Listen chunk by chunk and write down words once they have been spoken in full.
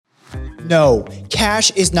No,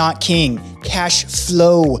 cash is not king. Cash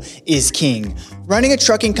flow is king. Running a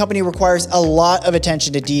trucking company requires a lot of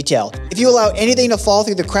attention to detail. If you allow anything to fall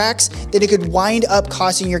through the cracks, then it could wind up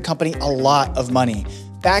costing your company a lot of money.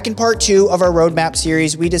 Back in part 2 of our roadmap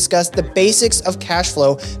series, we discussed the basics of cash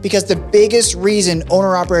flow because the biggest reason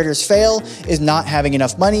owner-operators fail is not having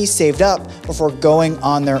enough money saved up before going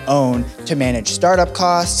on their own to manage startup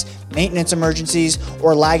costs, maintenance emergencies,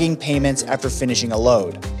 or lagging payments after finishing a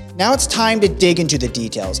load. Now it's time to dig into the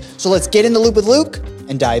details. So let's get in the loop with Luke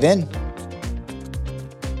and dive in.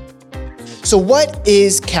 So what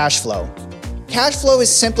is cash flow? Cash flow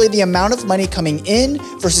is simply the amount of money coming in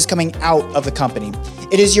versus coming out of the company.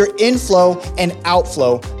 It is your inflow and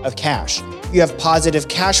outflow of cash. You have positive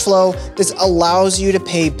cash flow. This allows you to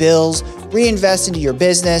pay bills, reinvest into your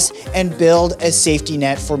business, and build a safety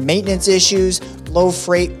net for maintenance issues, low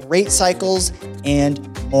freight rate cycles, and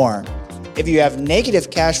more. If you have negative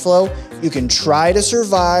cash flow, you can try to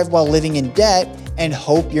survive while living in debt and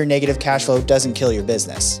hope your negative cash flow doesn't kill your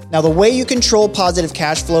business. Now, the way you control positive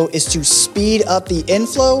cash flow is to speed up the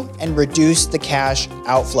inflow and reduce the cash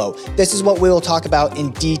outflow. This is what we will talk about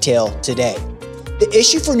in detail today. The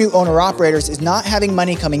issue for new owner-operators is not having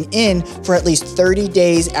money coming in for at least 30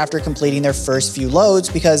 days after completing their first few loads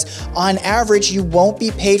because on average, you won't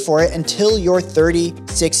be paid for it until your 30,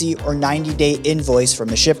 60, or 90-day invoice from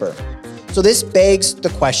the shipper. So this begs the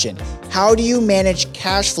question, how do you manage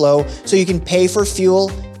cash flow so you can pay for fuel,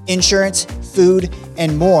 insurance, food,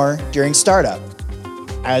 and more during startup?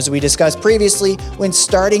 As we discussed previously, when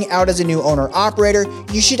starting out as a new owner-operator,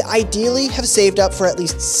 you should ideally have saved up for at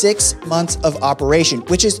least 6 months of operation,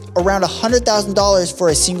 which is around $100,000 for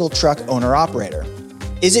a single truck owner-operator.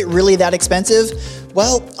 Is it really that expensive?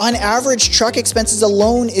 Well, on average, truck expenses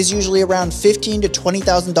alone is usually around $15,000 to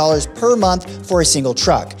 $20,000 per month for a single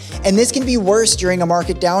truck. And this can be worse during a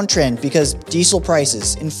market downtrend because diesel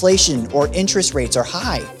prices, inflation, or interest rates are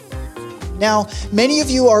high. Now, many of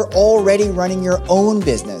you are already running your own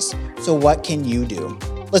business, so what can you do?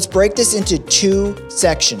 Let's break this into 2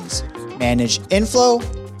 sections: manage inflow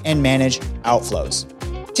and manage outflows.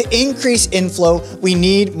 To increase inflow, we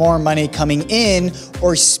need more money coming in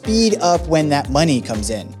or speed up when that money comes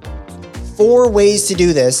in. 4 ways to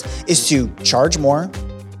do this is to charge more,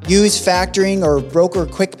 use factoring or broker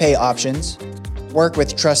quick pay options, work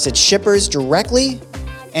with trusted shippers directly,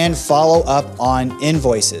 and follow up on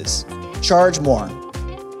invoices. Charge more.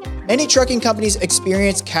 Many trucking companies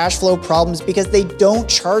experience cash flow problems because they don't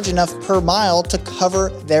charge enough per mile to cover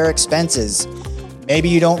their expenses. Maybe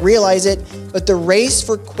you don't realize it, but the race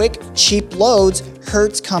for quick, cheap loads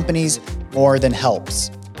hurts companies more than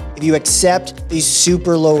helps. If you accept these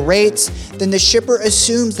super low rates, then the shipper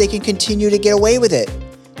assumes they can continue to get away with it.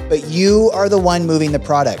 But you are the one moving the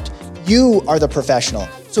product. You are the professional.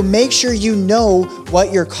 So make sure you know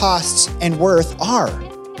what your costs and worth are.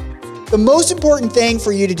 The most important thing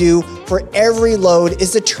for you to do for every load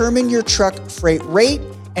is determine your truck freight rate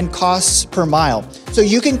and costs per mile, so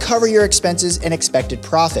you can cover your expenses and expected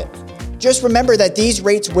profit. Just remember that these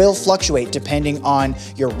rates will fluctuate depending on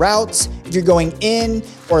your routes, if you're going in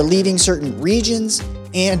or leaving certain regions,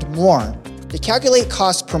 and more. To calculate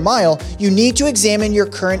costs per mile, you need to examine your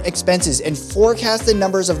current expenses and forecast the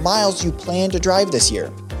numbers of miles you plan to drive this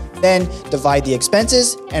year. Then divide the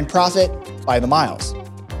expenses and profit by the miles.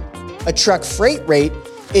 A truck freight rate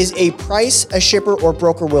is a price a shipper or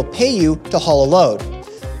broker will pay you to haul a load.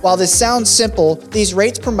 While this sounds simple, these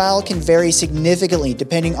rates per mile can vary significantly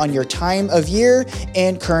depending on your time of year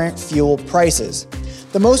and current fuel prices.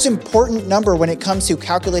 The most important number when it comes to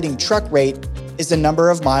calculating truck rate is the number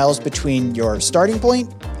of miles between your starting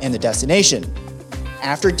point and the destination.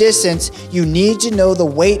 After distance, you need to know the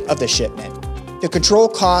weight of the shipment. To control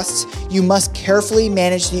costs, you must carefully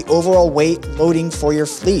manage the overall weight loading for your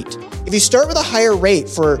fleet. If you start with a higher rate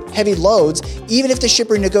for heavy loads, even if the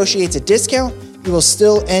shipper negotiates a discount, you will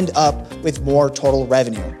still end up with more total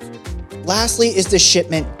revenue. Lastly is the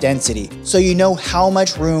shipment density, so you know how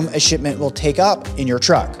much room a shipment will take up in your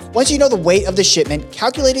truck. Once you know the weight of the shipment,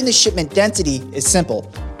 calculating the shipment density is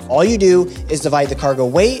simple. All you do is divide the cargo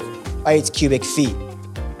weight by its cubic feet.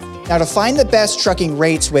 Now, to find the best trucking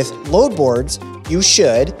rates with load boards, you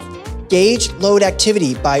should gauge load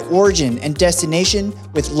activity by origin and destination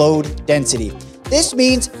with load density. This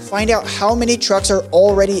means find out how many trucks are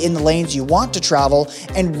already in the lanes you want to travel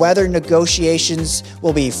and whether negotiations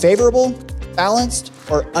will be favorable, balanced,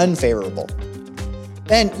 or unfavorable.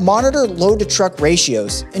 Then monitor load to truck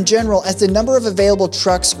ratios. In general, as the number of available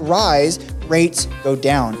trucks rise, rates go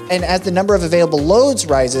down. And as the number of available loads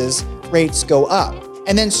rises, rates go up.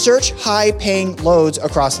 And then search high-paying loads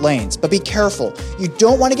across lanes. But be careful. You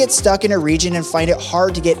don't want to get stuck in a region and find it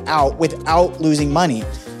hard to get out without losing money.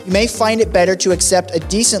 You may find it better to accept a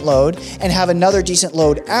decent load and have another decent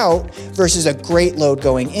load out versus a great load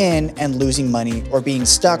going in and losing money or being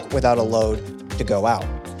stuck without a load to go out.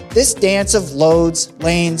 This dance of loads,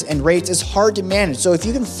 lanes, and rates is hard to manage, so if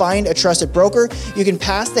you can find a trusted broker, you can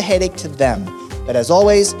pass the headache to them. But as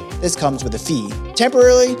always, this comes with a fee.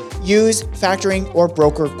 Temporarily, use factoring or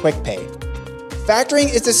broker quick pay.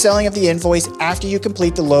 Factoring is the selling of the invoice after you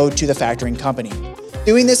complete the load to the factoring company.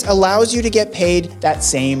 Doing this allows you to get paid that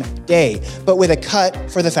same day, but with a cut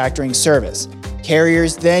for the factoring service.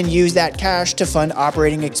 Carriers then use that cash to fund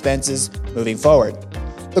operating expenses moving forward.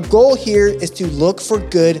 The goal here is to look for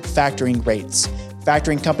good factoring rates.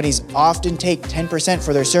 Factoring companies often take 10%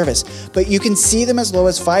 for their service, but you can see them as low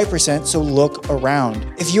as 5%, so look around.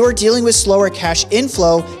 If you are dealing with slower cash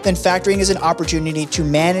inflow, then factoring is an opportunity to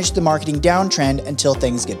manage the marketing downtrend until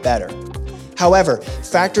things get better. However,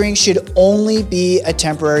 factoring should only be a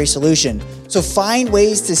temporary solution. So find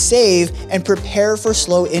ways to save and prepare for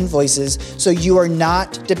slow invoices so you are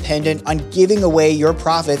not dependent on giving away your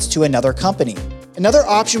profits to another company. Another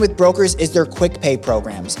option with brokers is their quick pay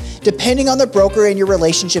programs. Depending on the broker and your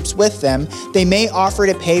relationships with them, they may offer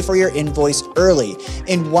to pay for your invoice early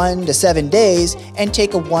in 1 to 7 days and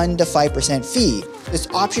take a 1 to 5% fee. This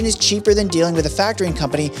option is cheaper than dealing with a factoring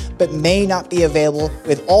company, but may not be available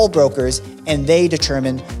with all brokers, and they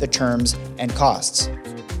determine the terms and costs.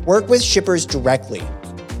 Work with shippers directly.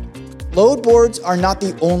 Load boards are not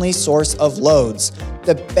the only source of loads.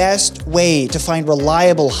 The best way to find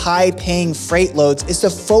reliable, high-paying freight loads is to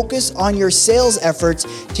focus on your sales efforts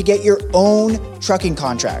to get your own trucking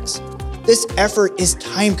contracts. This effort is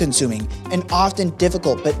time-consuming and often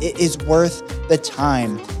difficult, but it is worth the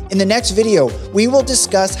time. In the next video, we will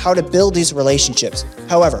discuss how to build these relationships.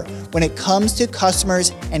 However, when it comes to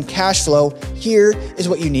customers and cash flow, here is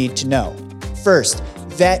what you need to know. First,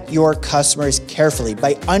 vet your customers carefully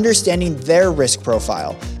by understanding their risk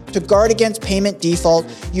profile. To guard against payment default,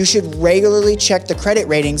 you should regularly check the credit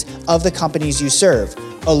ratings of the companies you serve.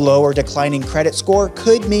 A low or declining credit score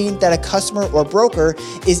could mean that a customer or broker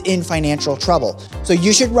is in financial trouble. So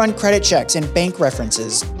you should run credit checks and bank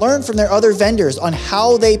references. Learn from their other vendors on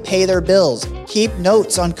how they pay their bills. Keep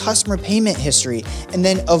notes on customer payment history, and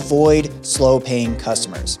then avoid slow paying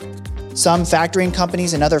customers. Some factoring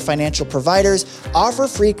companies and other financial providers offer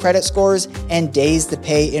free credit scores and days to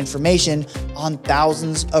pay information on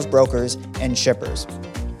thousands of brokers and shippers.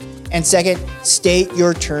 And second, state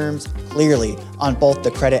your terms clearly on both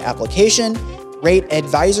the credit application, rate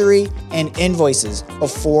advisory, and invoices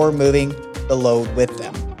before moving the load with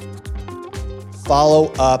them.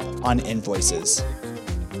 Follow up on invoices.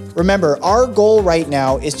 Remember, our goal right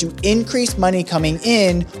now is to increase money coming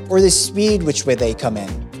in or the speed which way they come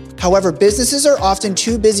in. However, businesses are often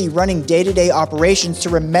too busy running day-to-day operations to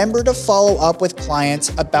remember to follow up with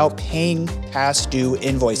clients about paying past due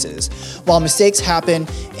invoices. While mistakes happen,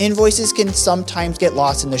 invoices can sometimes get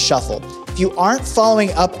lost in the shuffle. If you aren't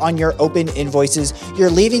following up on your open invoices,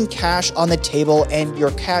 you're leaving cash on the table and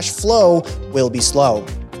your cash flow will be slow.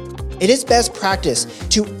 It is best practice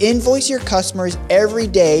to invoice your customers every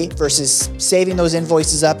day versus saving those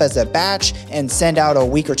invoices up as a batch and send out a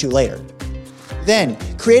week or two later. Then,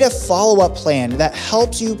 create a follow-up plan that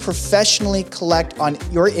helps you professionally collect on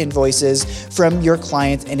your invoices from your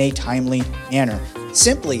clients in a timely manner.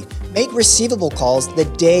 Simply make receivable calls the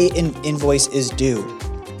day an invoice is due.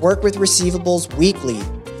 Work with receivables weekly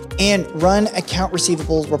and run account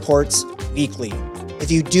receivables reports weekly. If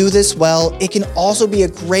you do this well, it can also be a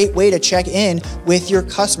great way to check in with your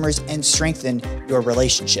customers and strengthen your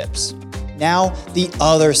relationships. Now, the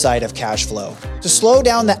other side of cash flow. To slow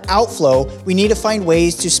down the outflow, we need to find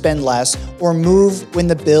ways to spend less or move when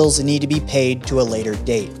the bills need to be paid to a later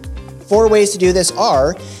date. 4 ways to do this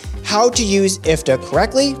are how to use IFTA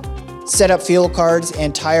correctly, set up fuel cards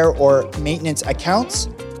and tire or maintenance accounts,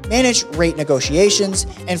 manage rate negotiations,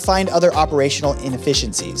 and find other operational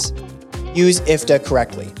inefficiencies. Use IFTA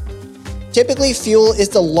correctly. Typically, fuel is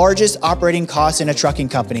the largest operating cost in a trucking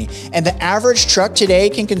company, and the average truck today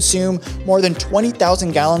can consume more than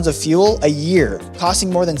 20,000 gallons of fuel a year, costing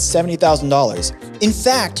more than $70,000. In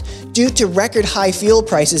fact, due to record high fuel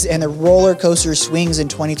prices and the roller coaster swings in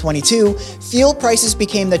 2022, fuel prices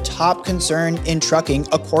became the top concern in trucking,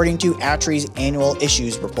 according to ATRI's annual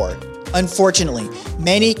issues report. Unfortunately,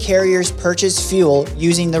 many carriers purchase fuel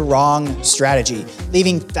using the wrong strategy,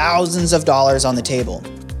 leaving thousands of dollars on the table.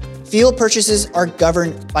 Fuel purchases are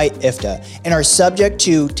governed by IFTA and are subject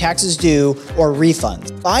to taxes due or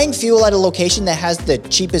refunds. Buying fuel at a location that has the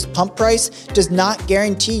cheapest pump price does not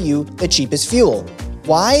guarantee you the cheapest fuel.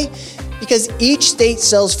 Why? Because each state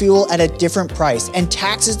sells fuel at a different price and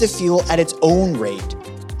taxes the fuel at its own rate.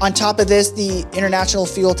 On top of this, the International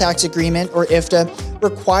Fuel Tax Agreement, or IFTA,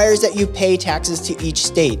 requires that you pay taxes to each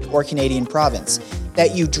state or Canadian province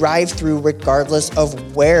that you drive through regardless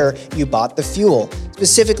of where you bought the fuel.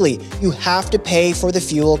 Specifically, you have to pay for the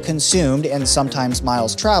fuel consumed and sometimes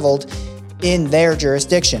miles traveled in their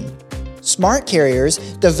jurisdiction. Smart carriers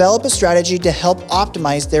develop a strategy to help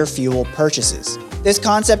optimize their fuel purchases. This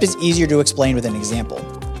concept is easier to explain with an example.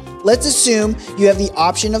 Let's assume you have the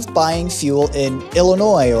option of buying fuel in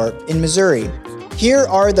Illinois or in Missouri. Here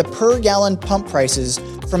are the per gallon pump prices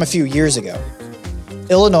from a few years ago.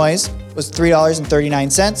 Illinois was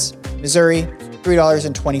 $3.39, Missouri,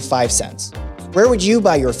 $3.25. Where would you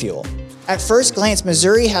buy your fuel? At first glance,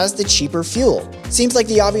 Missouri has the cheaper fuel. Seems like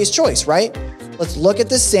the obvious choice, right? Let's look at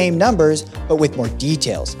the same numbers, but with more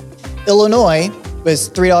details. Illinois was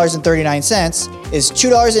 $3.39, is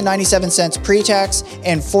 $2.97 pre-tax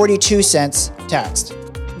and 42 cents taxed.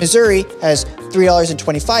 Missouri has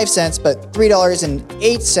 $3.25, but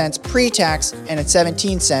 $3.08 pre-tax and it's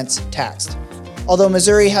 17 cents taxed. Although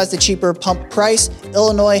Missouri has the cheaper pump price,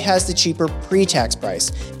 Illinois has the cheaper pre-tax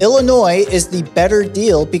price. Illinois is the better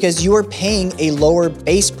deal because you are paying a lower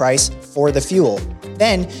base price for the fuel.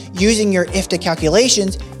 Then, using your IFTA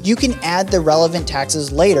calculations, you can add the relevant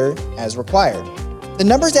taxes later as required. The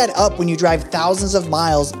numbers add up when you drive thousands of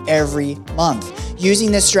miles every month.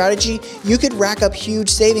 Using this strategy, you could rack up huge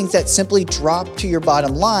savings that simply drop to your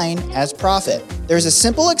bottom line as profit. There's a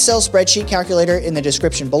simple Excel spreadsheet calculator in the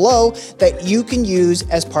description below that you can use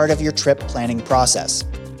as part of your trip planning process.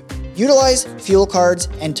 Utilize fuel cards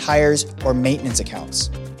and tires or maintenance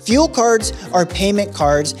accounts. Fuel cards are payment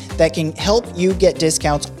cards that can help you get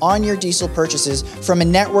discounts on your diesel purchases from a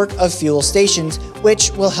network of fuel stations, which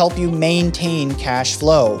will help you maintain cash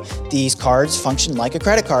flow. These cards function like a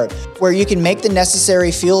credit card, where you can make the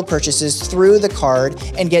necessary fuel purchases through the card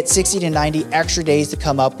and get 60 to 90 extra days to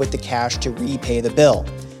come up with the cash to repay the bill.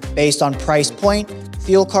 Based on price point,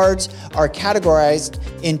 fuel cards are categorized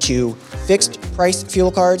into fixed price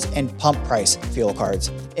fuel cards and pump price fuel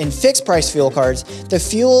cards. In fixed price fuel cards, the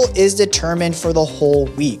fuel is determined for the whole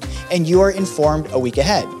week and you are informed a week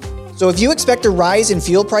ahead. So if you expect a rise in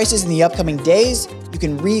fuel prices in the upcoming days, you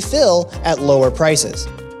can refill at lower prices.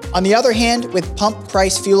 On the other hand, with pump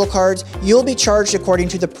price fuel cards, you'll be charged according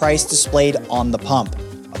to the price displayed on the pump.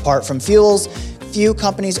 Apart from fuels, few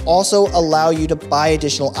companies also allow you to buy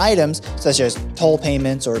additional items such as toll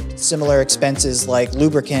payments or similar expenses like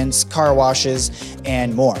lubricants, car washes,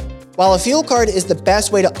 and more. While a fuel card is the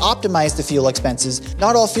best way to optimize the fuel expenses,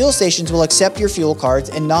 not all fuel stations will accept your fuel cards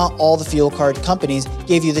and not all the fuel card companies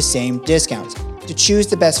give you the same discounts. To choose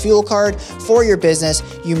the best fuel card for your business,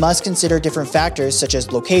 you must consider different factors such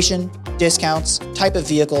as location, discounts, type of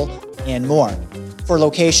vehicle, and more. For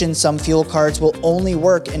location, some fuel cards will only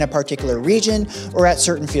work in a particular region or at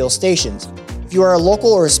certain fuel stations. If you are a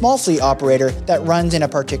local or a small fleet operator that runs in a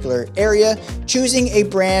particular area, choosing a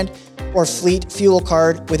brand or fleet fuel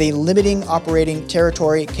card with a limiting operating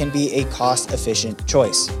territory can be a cost-efficient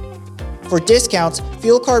choice. For discounts,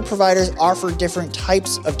 fuel card providers offer different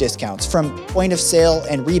types of discounts, from point of sale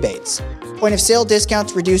and rebates. Point of sale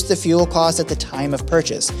discounts reduce the fuel cost at the time of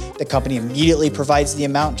purchase. The company immediately provides the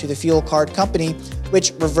amount to the fuel card company,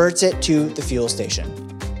 which reverts it to the fuel station.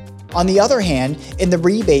 On the other hand, in the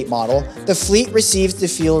rebate model, the fleet receives the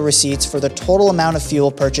fuel receipts for the total amount of fuel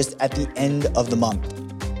purchased at the end of the month.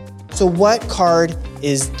 So what card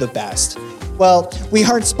is the best? Well, we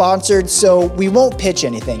aren't sponsored, so we won't pitch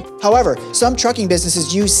anything. However, some trucking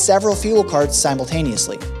businesses use several fuel cards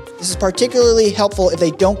simultaneously. This is particularly helpful if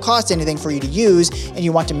they don't cost anything for you to use and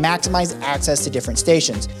you want to maximize access to different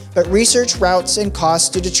stations. But research routes and costs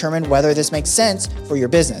to determine whether this makes sense for your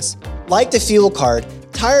business. Like the fuel card,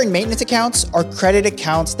 tire and maintenance accounts are credit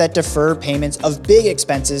accounts that defer payments of big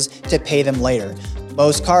expenses to pay them later.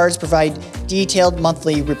 Most cards provide detailed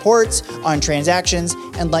monthly reports on transactions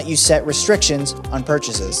and let you set restrictions on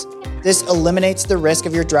purchases. This eliminates the risk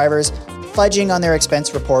of your drivers fudging on their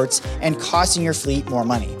expense reports and costing your fleet more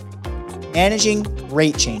money. Managing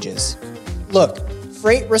rate changes. Look,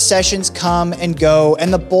 freight recessions come and go,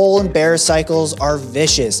 and the bull and bear cycles are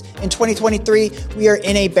vicious. In 2023, we are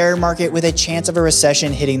in a bear market with a chance of a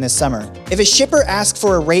recession hitting this summer. If a shipper asks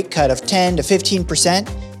for a rate cut of 10 to 15%,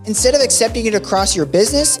 instead of accepting it across your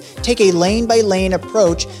business, take a lane-by-lane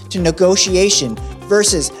approach to negotiation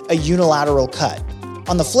versus a unilateral cut.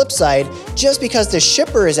 On the flip side, just because the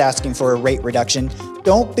shipper is asking for a rate reduction,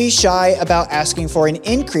 don't be shy about asking for an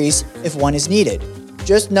increase if one is needed.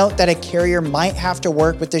 Just note that a carrier might have to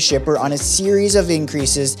work with the shipper on a series of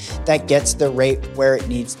increases that gets the rate where it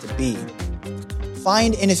needs to be.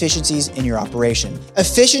 Find inefficiencies in your operation.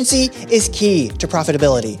 Efficiency is key to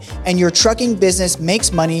profitability, and your trucking business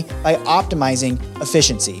makes money by optimizing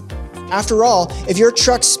efficiency. After all, if your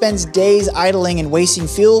truck spends days idling and wasting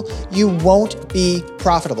fuel, you won't be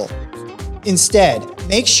profitable. Instead,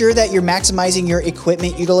 make sure that you're maximizing your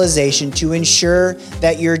equipment utilization to ensure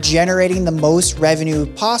that you're generating the most revenue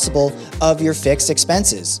possible of your fixed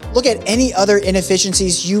expenses. Look at any other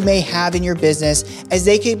inefficiencies you may have in your business, as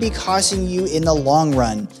they could be costing you in the long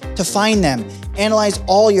run. To find them, analyze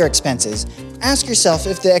all your expenses. Ask yourself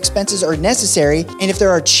if the expenses are necessary and if there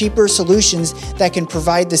are cheaper solutions that can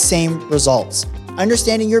provide the same results.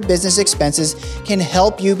 Understanding your business expenses can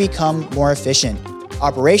help you become more efficient,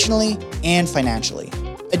 operationally and financially.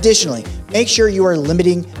 Additionally, make sure you are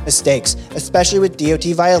limiting mistakes, especially with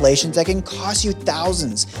DOT violations that can cost you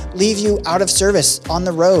thousands, leave you out of service on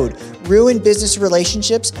the road, ruin business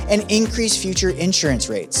relationships, and increase future insurance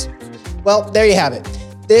rates. Well, there you have it.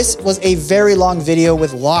 This was a very long video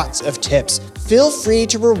with lots of tips. Feel free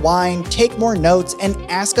to rewind, take more notes, and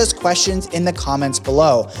ask us questions in the comments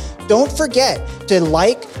below. Don't forget to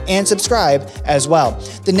like and subscribe as well.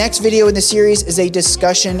 The next video in the series is a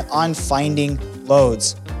discussion on finding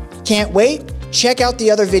loads. Can't wait? Check out the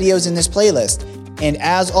other videos in this playlist. And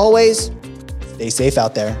as always, stay safe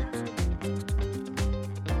out there.